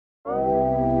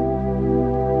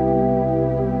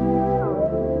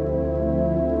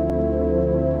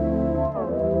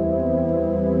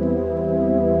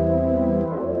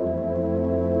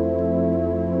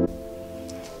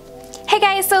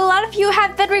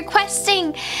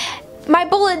requesting my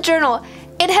bullet journal.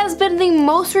 It has been the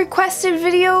most requested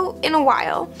video in a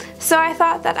while, so I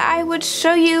thought that I would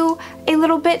show you a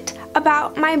little bit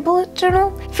about my bullet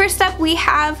journal. First up, we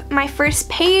have my first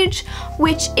page,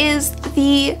 which is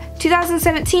the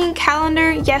 2017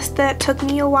 calendar. Yes, that took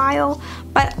me a while,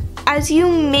 but as you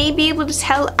may be able to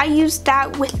tell, I used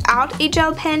that without a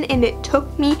gel pen and it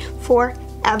took me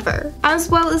forever. As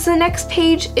well as the next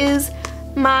page is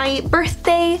my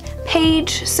birthday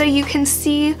page, so you can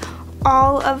see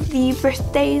all of the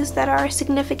birthdays that are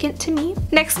significant to me.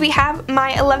 Next we have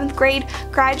my 11th grade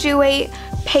graduate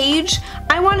page.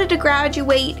 I wanted to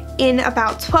graduate in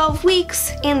about 12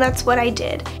 weeks and that's what I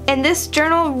did. And this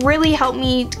journal really helped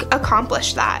me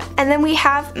accomplish that. And then we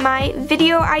have my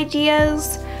video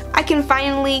ideas. I can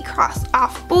finally cross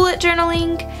off bullet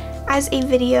journaling as a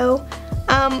video.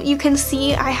 You can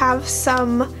see I have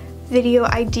some video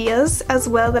ideas as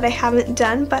well that I haven't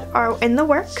done but are in the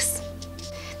works.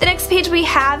 The next page we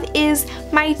have is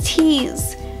my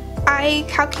teas. I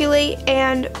calculate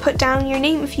and put down your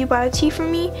name if you bought a tea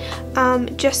from me,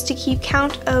 just to keep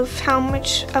count of how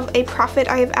much of a profit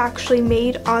I have actually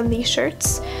made on these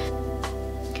shirts.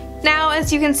 Now,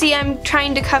 as you can see, I'm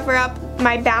trying to cover up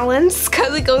my balance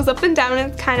because it goes up and down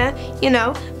and kind of, you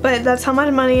know, but that's how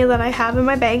much money that I have in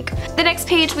my bank. The next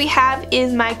page we have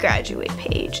is my graduate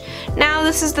page. Now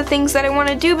this is the things that I want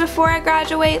to do before I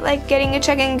graduate, like getting a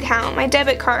checking account, my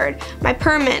debit card, my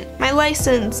permit, my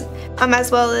license, as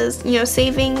well as, you know,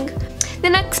 saving. The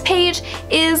next page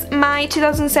is my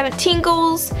 2017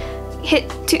 goals.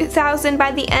 Hit 2,000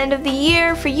 by the end of the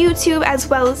year for YouTube as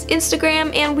well as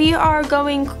Instagram, and we are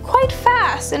going quite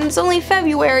fast and it's only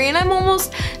February and I'm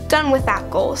almost done with that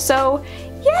goal, so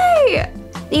yay!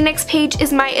 The next page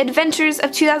is my adventures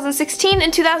of 2016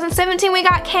 and 2017. We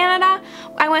got Canada.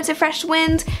 I went to Fresh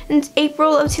Winds in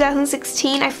April of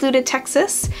 2016. I flew to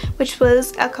Texas, which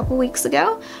was a couple weeks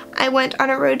ago. I went on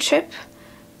a road trip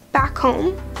back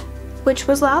home, which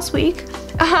was last week.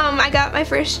 I got my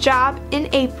first job in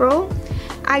April.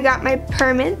 I got my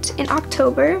permit in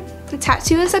October, the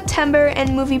tattoo in September,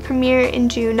 and movie premiere in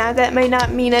June. Now that might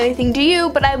not mean anything to you,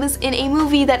 but I was in a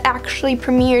movie that actually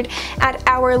premiered at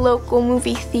our local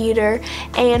movie theater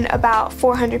and about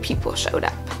 400 people showed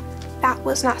up. That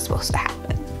was not supposed to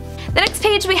happen. The next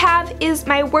page we have is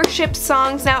my worship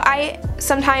songs. Now I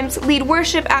sometimes lead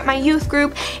worship at my youth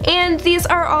group, and these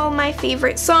are all my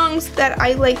favorite songs that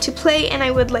I like to play and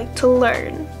I would like to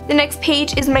learn. The next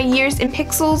page is my years in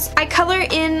pixels. I color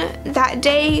in that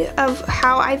day of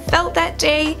how I felt that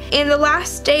day, and the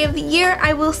last day of the year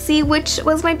I will see which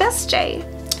was my best day.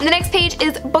 The next page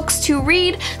is books to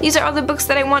read. These are all the books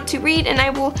that I want to read and I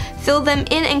will fill them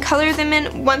in and color them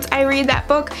in once I read that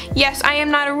book. Yes, I am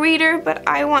not a reader, but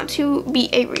I want to be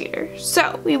a reader.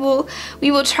 So we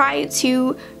will try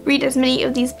to read as many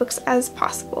of these books as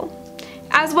possible.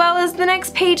 As well as the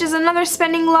next page is another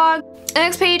spending log. The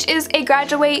next page is a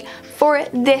graduate for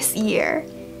this year.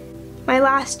 My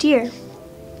last year.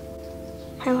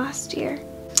 My last year.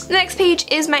 The next page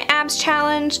is my abs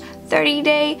challenge,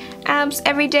 30-day abs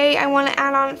every day. I want to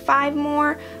add on 5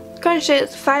 more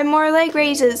crunches, 5 more leg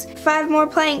raises, 5 more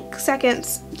plank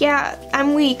seconds. Yeah,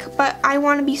 I'm weak, but I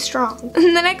want to be strong.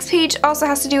 The next page also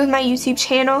has to do with my YouTube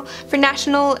channel for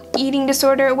National Eating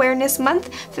Disorder Awareness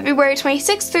Month, February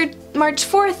 26th through March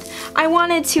 4th. I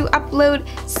wanted to upload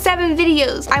 7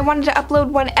 videos. I wanted to upload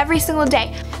one every single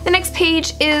day. The next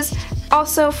page is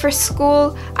also for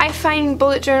school. I find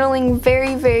bullet journaling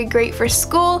very, very great for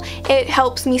school. It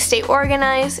helps me stay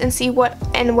organized and see what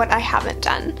I haven't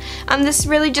done. This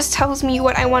really just tells me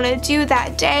what I want to do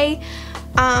that day.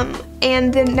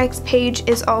 And the next page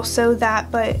is also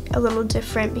that, but a little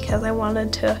different because I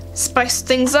wanted to spice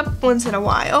things up once in a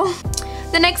while.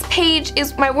 The next page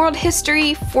is my world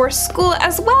history for school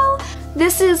as well.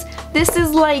 This is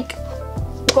like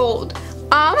gold.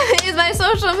 Is my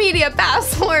social media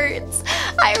passwords.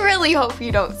 I really hope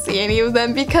you don't see any of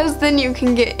them because then you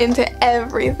can get into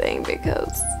everything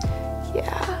because,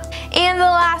 yeah. And the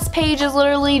last page is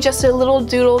literally just a little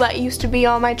doodle that used to be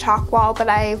on my chalk wall, but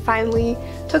I finally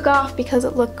took off because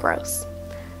it looked gross.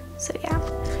 So yeah.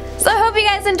 So I hope you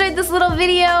guys enjoyed this little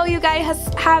video. You guys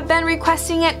have been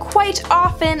requesting it quite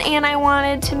often and I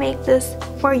wanted to make this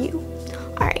for you.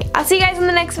 Alright, I'll see you guys in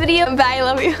the next video. Bye, I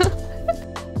love you.